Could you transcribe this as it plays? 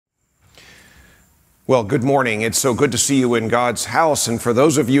Well, good morning. It's so good to see you in God's house. And for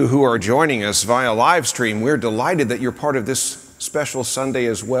those of you who are joining us via live stream, we're delighted that you're part of this special Sunday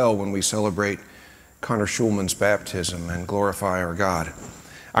as well when we celebrate Connor Schulman's baptism and glorify our God.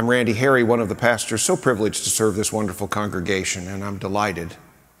 I'm Randy Harry, one of the pastors, so privileged to serve this wonderful congregation, and I'm delighted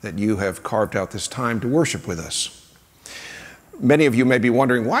that you have carved out this time to worship with us. Many of you may be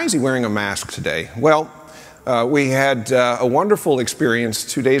wondering, why is he wearing a mask today? Well, we had a wonderful experience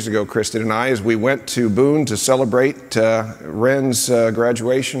 2 days ago, Kristen and I, as we went to Boone to celebrate Ren's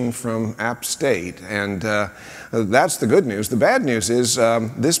graduation from App State. And that's the good news. The bad news is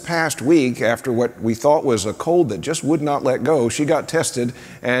this past week, after what we thought was a cold that just would not let go, she got tested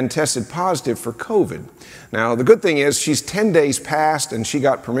and tested positive for COVID. Now, the good thing is she's 10 days past and she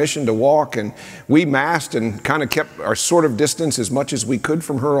got permission to walk, and we masked and kind of kept our sort of distance as much as we could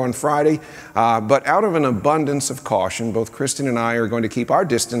from her on Friday. But out of an abundance of caution, both Kristen and I are going to keep our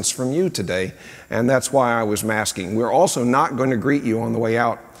distance from you today, and that's why I was masking. We're also not going to greet you on the way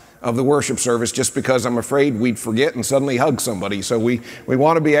out of the worship service just because I'm afraid we'd forget and suddenly hug somebody. So we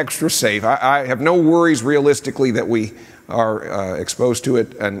want to be extra safe. I have no worries realistically that we are exposed to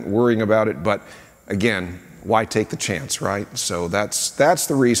it and worrying about it, but again, why take the chance, right? So that's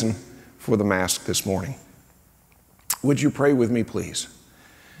the reason for the mask this morning. Would you pray with me, please?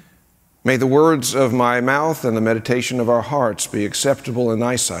 May the words of my mouth and the meditation of our hearts be acceptable in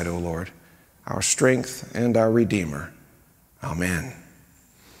thy sight, O Lord, our strength and our Redeemer. Amen.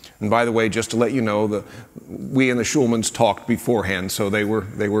 And by the way, just to let you know, we and the Schulmans talked beforehand, so they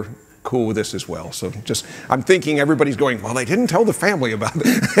were cool with this as well. So just, I'm thinking everybody's going, well, they didn't tell the family about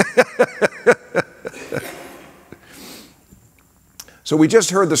it. So we just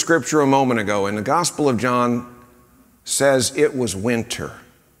heard the scripture a moment ago, and the Gospel of John says it was winter.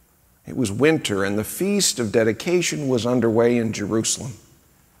 It was winter, and the Feast of Dedication was underway in Jerusalem.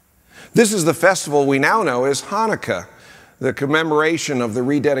 This is the festival we now know as Hanukkah, the commemoration of the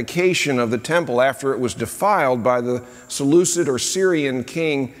rededication of the temple after it was defiled by the Seleucid or Syrian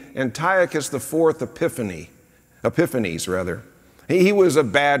king Antiochus IV Epiphanes. He was a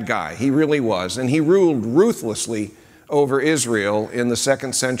bad guy, he really was, and he ruled ruthlessly over Israel in the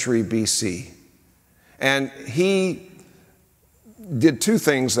 2nd century BC. And he did two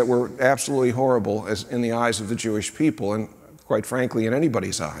things that were absolutely horrible in the eyes of the Jewish people, and quite frankly in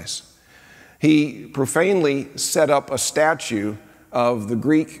anybody's eyes. He profanely set up a statue of the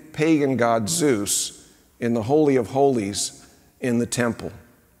Greek pagan god Zeus in the Holy of Holies in the temple.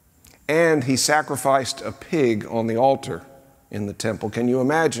 And he sacrificed a pig on the altar in the temple. Can you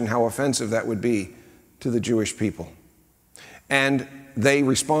imagine how offensive that would be to the Jewish people? And they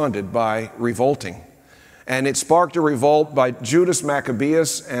responded by revolting. And it sparked a revolt by Judas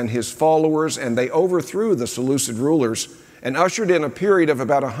Maccabeus and his followers, and they overthrew the Seleucid rulers and ushered in a period of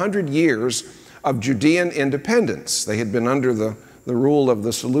about 100 years of Judean independence. They had been under the rule of the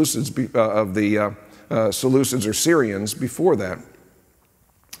Seleucids, Seleucids or Syrians before that.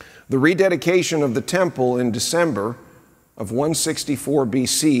 The rededication of the temple in December of 164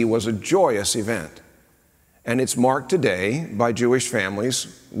 BC was a joyous event. And it's marked today by Jewish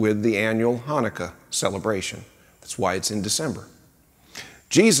families with the annual Hanukkah celebration. That's why it's in December.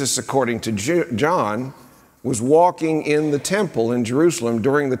 Jesus, according to John, was walking in the temple in Jerusalem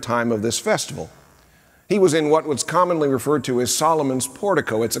during the time of this festival. He was in what was commonly referred to as Solomon's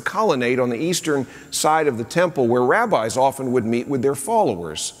portico. It's a colonnade on the eastern side of the temple where rabbis often would meet with their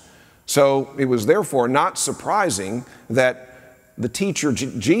followers. So it was therefore not surprising that the teacher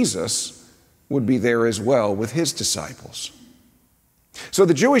Jesus would be there as well with his disciples. So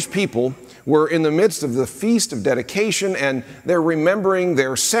the Jewish people were in the midst of the Feast of Dedication, and they're remembering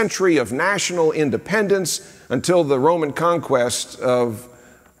their century of national independence until the Roman conquest of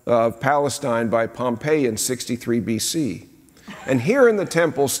Palestine by Pompey in 63 BC. And here in the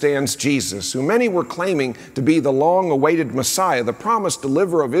temple stands Jesus, who many were claiming to be the long-awaited Messiah, the promised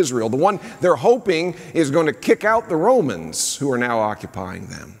deliverer of Israel, the one they're hoping is going to kick out the Romans who are now occupying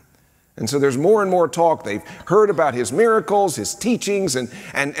them. And so there's more and more talk. They've heard about his miracles, his teachings,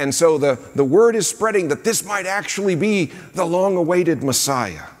 and so the word is spreading that this might actually be the long-awaited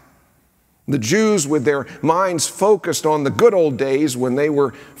Messiah. The Jews, with their minds focused on the good old days when they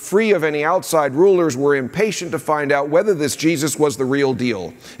were free of any outside rulers, were impatient to find out whether this Jesus was the real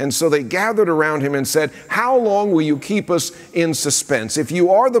deal. And so they gathered around him and said, "How long will you keep us in suspense? If you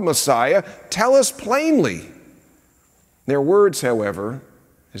are the Messiah, tell us plainly." Their words, however,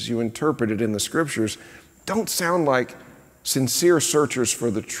 as you interpret it in the scriptures, don't sound like sincere searchers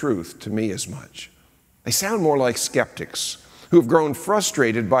for the truth to me as much. They sound more like skeptics who have grown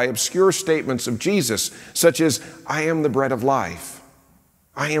frustrated by obscure statements of Jesus, such as, "I am the bread of life.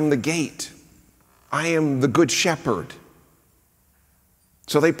 I am the gate. I am the good shepherd.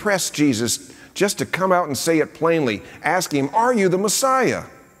 So they pressed Jesus just to come out and say it plainly, asking him, are you the Messiah?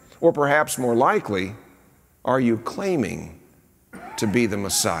 Or perhaps more likely, are you claiming to be the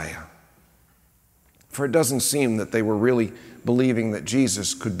Messiah? For it doesn't seem that they were really believing that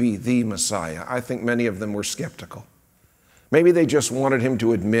Jesus could be the Messiah. I think many of them were skeptical. Maybe they just wanted him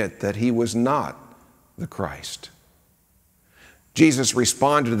to admit that he was not the Christ. Jesus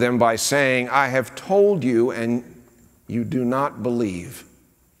responded to them by saying, I have told you and you do not believe.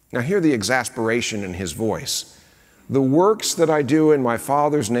 Now hear the exasperation in his voice. The works that I do in my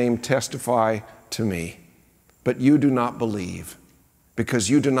Father's name testify to me, but you do not believe, because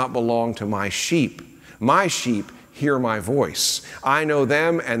you do not belong to my sheep. My sheep hear my voice. I know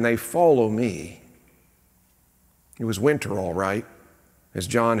them and they follow me. It was winter, all right. As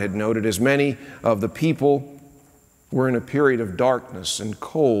John had noted, as many of the people were in a period of darkness and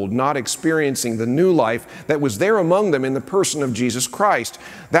cold, not experiencing the new life that was there among them in the person of Jesus Christ.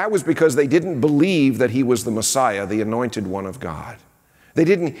 That was because they didn't believe that he was the Messiah, the anointed one of God. They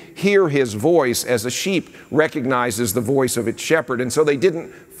didn't hear his voice as a sheep recognizes the voice of its shepherd, and so they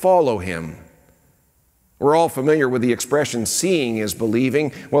didn't follow him. We're all familiar with the expression, seeing is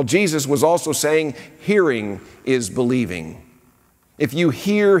believing. Well, Jesus was also saying, hearing is believing. If you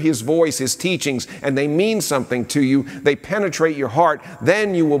hear his voice, his teachings, and they mean something to you, they penetrate your heart,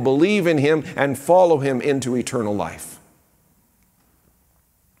 then you will believe in him and follow him into eternal life.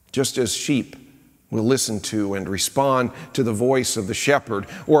 Just as sheep will listen to and respond to the voice of the shepherd,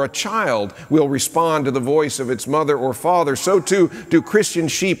 or a child will respond to the voice of its mother or father, so too do Christian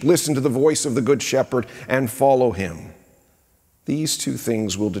sheep listen to the voice of the good shepherd and follow him. These two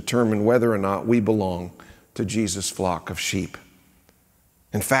things will determine whether or not we belong to Jesus' flock of sheep.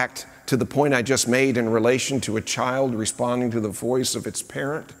 In fact, to the point I just made in relation to a child responding to the voice of its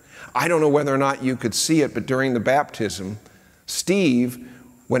parent, I don't know whether or not you could see it, but during the baptism, Steve,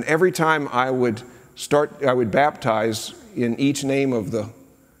 when every time I would baptize in each name of the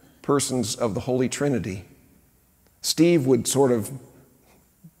persons of the Holy Trinity, Steve would sort of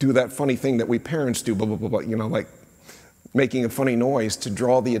do that funny thing that we parents do, blah, blah, blah, blah, you know, like making a funny noise to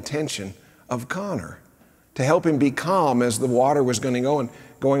draw the attention of Connor, to help him be calm as the water was going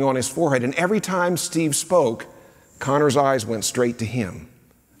on his forehead. And every time Steve spoke, Connor's eyes went straight to him.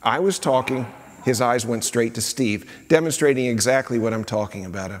 I was talking, his eyes went straight to Steve, demonstrating exactly what I'm talking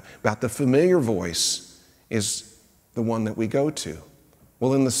about the familiar voice is the one that we go to.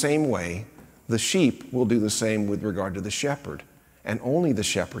 Well, in the same way, the sheep will do the same with regard to the shepherd, and only the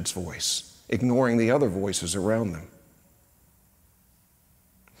shepherd's voice, ignoring the other voices around them.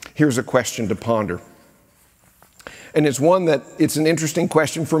 Here's a question to ponder. And it's an interesting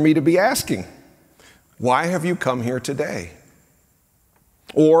question for me to be asking. Why have you come here today?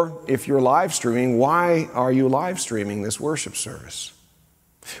 Or if you're live streaming, why are you live streaming this worship service?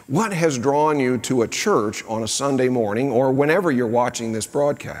 What has drawn you to a church on a Sunday morning or whenever you're watching this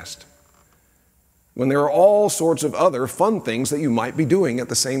broadcast, when there are all sorts of other fun things that you might be doing at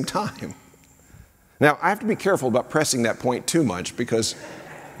the same time? Now, I have to be careful about pressing that point too much because,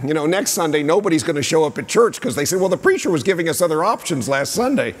 you know, next Sunday, nobody's going to show up at church because they say, well, the preacher was giving us other options last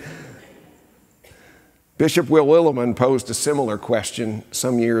Sunday. Bishop Will Willimon posed a similar question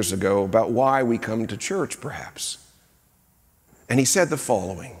some years ago about why we come to church, perhaps. And he said the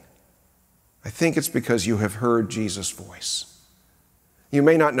following: I think it's because you have heard Jesus' voice. You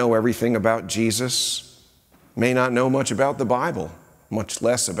may not know everything about Jesus, may not know much about the Bible, much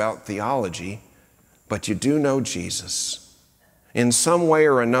less about theology, but you do know Jesus. In some way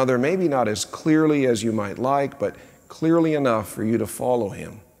or another, maybe not as clearly as you might like, but clearly enough for you to follow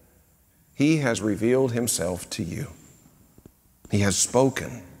him. He has revealed himself to you. He has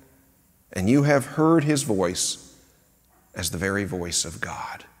spoken, and you have heard his voice as the very voice of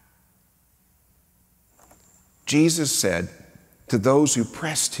God. Jesus said to those who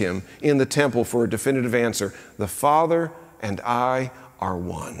pressed him in the temple for a definitive answer, "The Father and I are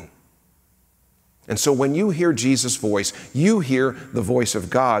one." And so when you hear Jesus' voice, you hear the voice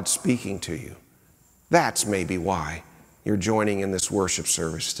of God speaking to you. That's maybe why you're joining in this worship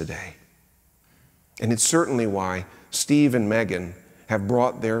service today. And it's certainly why Steve and Megan have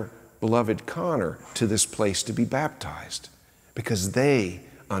brought their beloved Connor to this place to be baptized, because they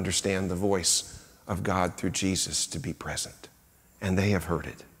understand the voice of God through Jesus to be present, and they have heard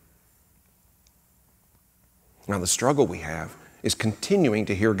it. Now, the struggle we have is continuing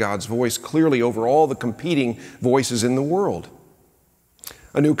to hear God's voice clearly over all the competing voices in the world.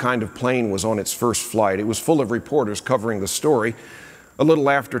 A new kind of plane was on its first flight. It was full of reporters covering the story A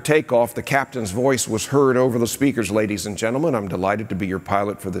little after takeoff, the captain's voice was heard over the speakers. "Ladies and gentlemen, I'm delighted to be your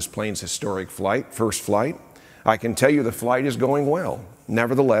pilot for this plane's historic first flight. I can tell you the flight is going well.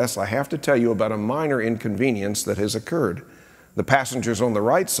 Nevertheless, I have to tell you about a minor inconvenience that has occurred. The passengers on the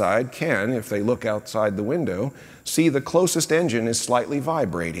right side can, if they look outside the window, see the closest engine is slightly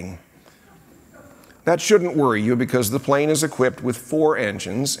vibrating. That shouldn't worry you because the plane is equipped with 4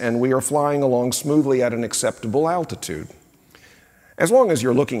 engines and we are flying along smoothly at an acceptable altitude. As long as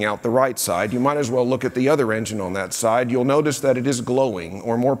you're looking out the right side, you might as well look at the other engine on that side. You'll notice that it is glowing,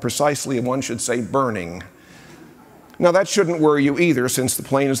 or more precisely, one should say burning. Now, that shouldn't worry you either, since the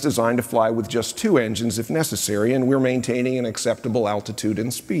plane is designed to fly with just 2 engines if necessary, and we're maintaining an acceptable altitude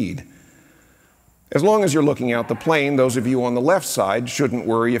and speed. As long as you're looking out the plane, those of you on the left side shouldn't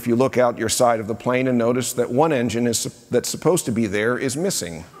worry if you look out your side of the plane and notice that one engine that's supposed to be there is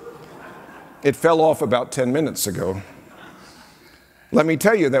missing. It fell off about 10 minutes ago. Let me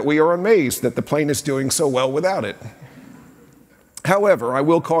tell you that we are amazed that the plane is doing so well without it. However, I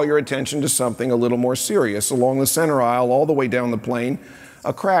will call your attention to something a little more serious. Along the center aisle, all the way down the plane,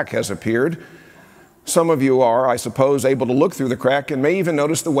 a crack has appeared. Some of you are, I suppose, able to look through the crack and may even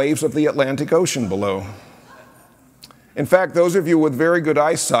notice the waves of the Atlantic Ocean below. In fact, those of you with very good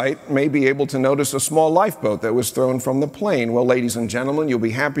eyesight may be able to notice a small lifeboat that was thrown from the plane. Well, ladies and gentlemen, you'll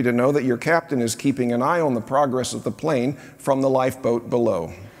be happy to know that your captain is keeping an eye on the progress of the plane from the lifeboat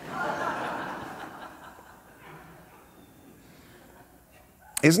below.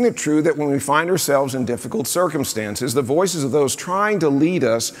 Isn't it true that when we find ourselves in difficult circumstances, the voices of those trying to lead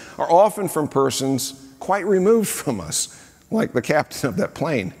us are often from persons quite removed from us, like the captain of that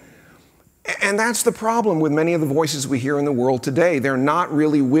plane? And that's the problem with many of the voices we hear in the world today. They're not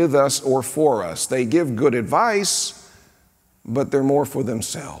really with us or for us. They give good advice, but they're more for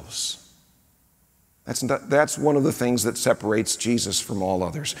themselves. That's one of the things that separates Jesus from all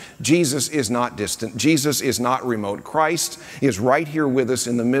others. Jesus is not distant. Jesus is not remote. Christ is right here with us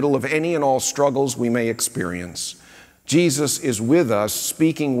in the middle of any and all struggles we may experience. Jesus is with us,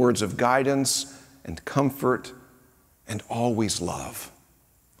 speaking words of guidance and comfort and always love.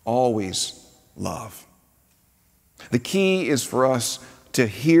 Always love. The key is for us to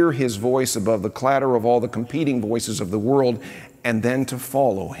hear his voice above the clatter of all the competing voices of the world and then to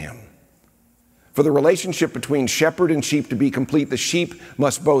follow him. For the relationship between shepherd and sheep to be complete, the sheep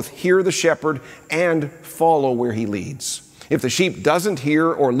must both hear the shepherd and follow where he leads. If the sheep doesn't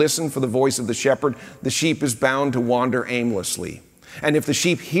hear or listen for the voice of the shepherd, the sheep is bound to wander aimlessly. And if the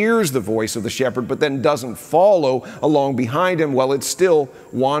sheep hears the voice of the shepherd but then doesn't follow along behind him, well, it's still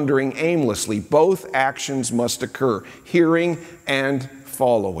wandering aimlessly. Both actions must occur, hearing and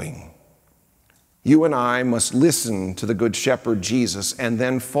following. You and I must listen to the Good Shepherd, Jesus, and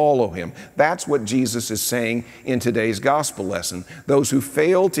then follow him. That's what Jesus is saying in today's gospel lesson. Those who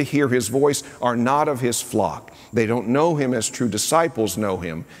fail to hear his voice are not of his flock. They don't know him as true disciples know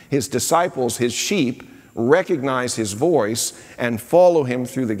him. His disciples, his sheep, recognize his voice and follow him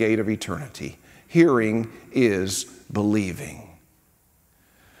through the gate of eternity. Hearing is believing.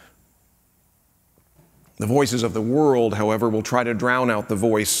 The voices of the world, however, will try to drown out the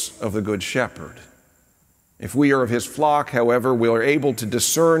voice of the Good Shepherd. If we are of his flock, however, we are able to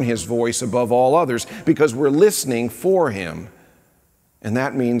discern his voice above all others because we're listening for him. And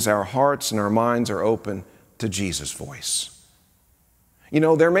that means our hearts and our minds are open to Jesus' voice. You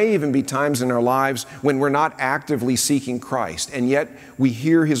know, there may even be times in our lives when we're not actively seeking Christ, and yet we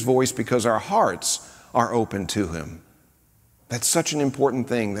hear his voice because our hearts are open to him. That's such an important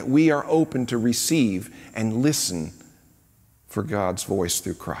thing, that we are open to receive and listen for God's voice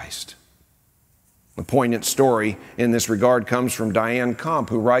through Christ. A poignant story in this regard comes from Diane Comp,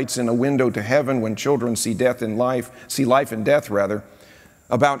 who writes in A Window to Heaven When Children See Life and Death,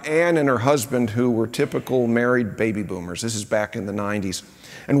 about Anne and her husband who were typical married baby boomers. This is back in the 90s.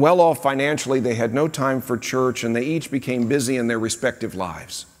 And well off financially, they had no time for church, and they each became busy in their respective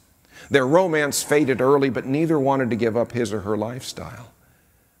lives. Their romance faded early, but neither wanted to give up his or her lifestyle.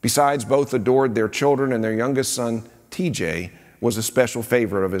 Besides, both adored their children, and their youngest son, TJ, was a special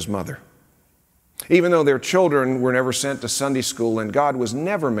favorite of his mother. Even though their children were never sent to Sunday school and God was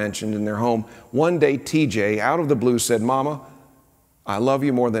never mentioned in their home, one day TJ, out of the blue, said, "Mama, I love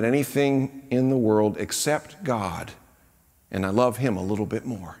you more than anything in the world except God, and I love him a little bit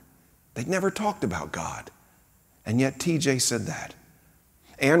more." They'd never talked about God, and yet TJ said that.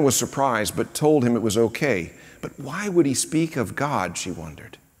 Anne was surprised, but told him it was okay. But why would he speak of God, she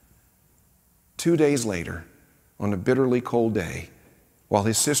wondered. 2 days later, on a bitterly cold day, while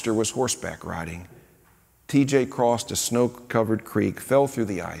his sister was horseback riding, TJ crossed a snow-covered creek, fell through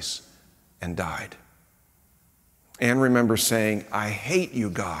the ice, and died. Anne remembers saying, "I hate you,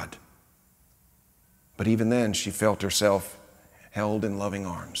 God." But even then, she felt herself held in loving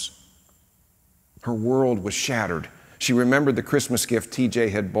arms. Her world was shattered. She remembered the Christmas gift TJ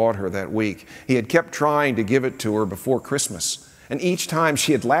had bought her that week. He had kept trying to give it to her before Christmas, and each time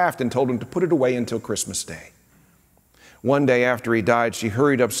she had laughed and told him to put it away until Christmas Day. One day after he died, she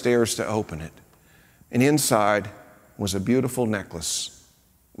hurried upstairs to open it, and inside was a beautiful necklace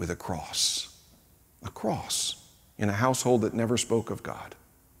with a cross in a household that never spoke of God.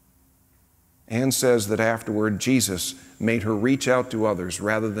 Anne says that afterward, Jesus made her reach out to others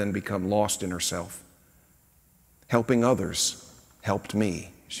rather than become lost in herself. Helping others helped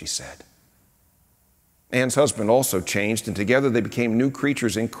me, she said. Anne's husband also changed, and together they became new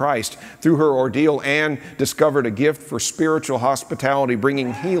creatures in Christ. Through her ordeal, Anne discovered a gift for spiritual hospitality,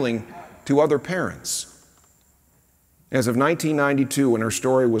 bringing healing to other parents. As of 1992, when her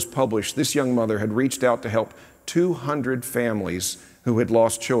story was published, this young mother had reached out to help 200 families who had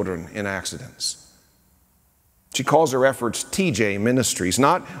lost children in accidents. She calls her efforts TJ Ministries,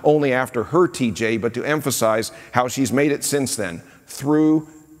 not only after her TJ, but to emphasize how she's made it since then, through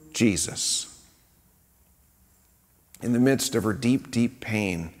Jesus. In the midst of her deep, deep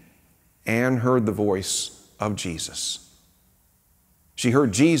pain, Anne heard the voice of Jesus. She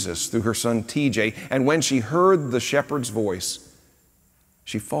heard Jesus through her son TJ, and when she heard the shepherd's voice,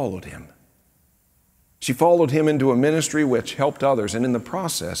 she followed him. She followed him into a ministry which helped others, and in the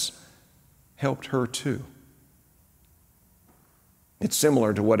process, helped her too. It's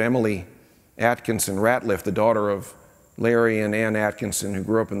similar to what Emily Atkinson Ratliff, the daughter of Larry and Ann Atkinson, who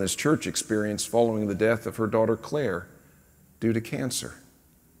grew up in this church, experienced following the death of her daughter Claire due to cancer.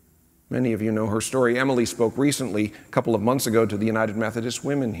 Many of you know her story. Emily spoke recently, a couple of months ago, to the United Methodist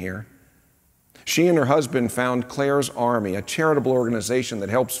Women here. She and her husband found Claire's Army, a charitable organization that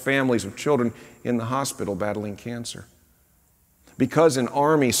helps families of children in the hospital battling cancer. Because an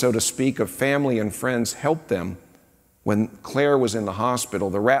army, so to speak, of family and friends helped them when Claire was in the hospital,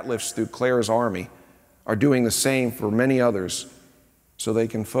 the Ratliffs through Claire's Army are doing the same for many others so they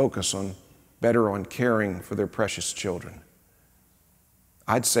can focus better on caring for their precious children.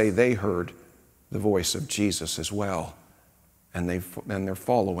 I'd say they heard the voice of Jesus as well, and they're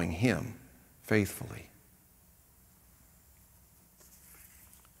following him faithfully.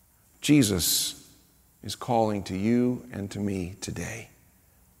 Jesus is calling to you and to me today.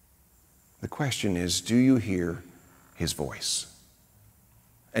 The question is, do you hear his voice?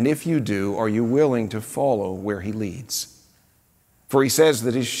 And if you do, are you willing to follow where he leads? For he says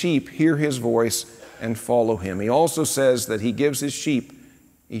that his sheep hear his voice and follow him. He also says that he gives his sheep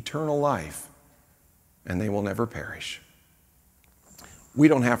eternal life, and they will never perish. We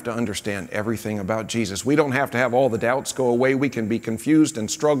don't have to understand everything about Jesus. We don't have to have all the doubts go away. We can be confused and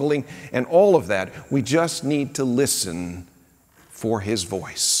struggling and all of that. We just need to listen for his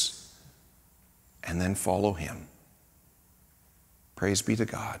voice and then follow him. Praise be to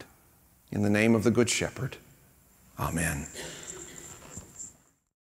God. In the name of the Good Shepherd, amen.